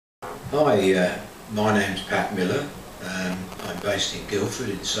Hi, my name's Pat Millar. I'm based in Guildford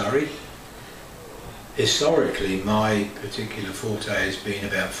in Surrey. Historically, my particular forte has been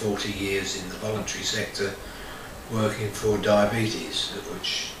about 40 years in the voluntary sector, working for diabetes, of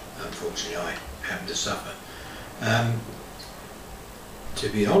which unfortunately I happen to suffer. To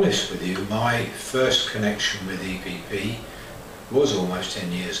be honest with you, my first connection with EPP was almost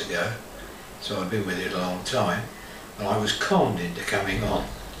 10 years ago, so I've been with it a long time, and I was conned into coming on.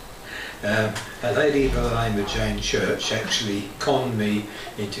 A lady by the name of Jane Church actually conned me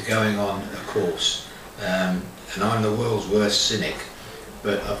into going on a course, and I'm the world's worst cynic,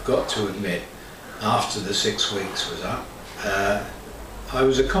 but I've got to admit, after the 6 weeks was up, I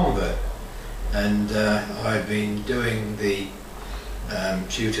was a convert, and I've been doing the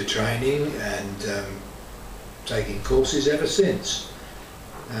tutor training and taking courses ever since.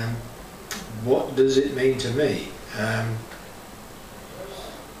 What does it mean to me?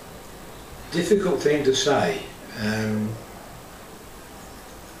 Difficult thing to say.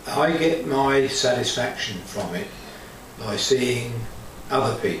 I get my satisfaction from it by seeing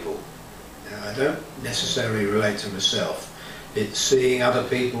other people. Now, I don't necessarily relate to myself. It's seeing other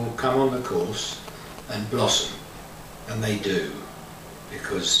people come on the course and blossom, and they do,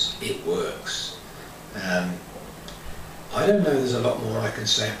 because it works. I don't know there's a lot more I can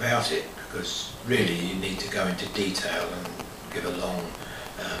say about it, because really you need to go into detail and give a long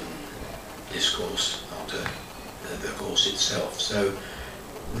discourse after the course itself. So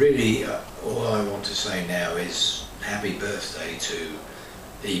really all I want to say now is happy birthday to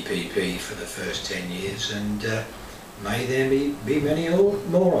EPP for the first 10 years, and may there be many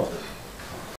more of them.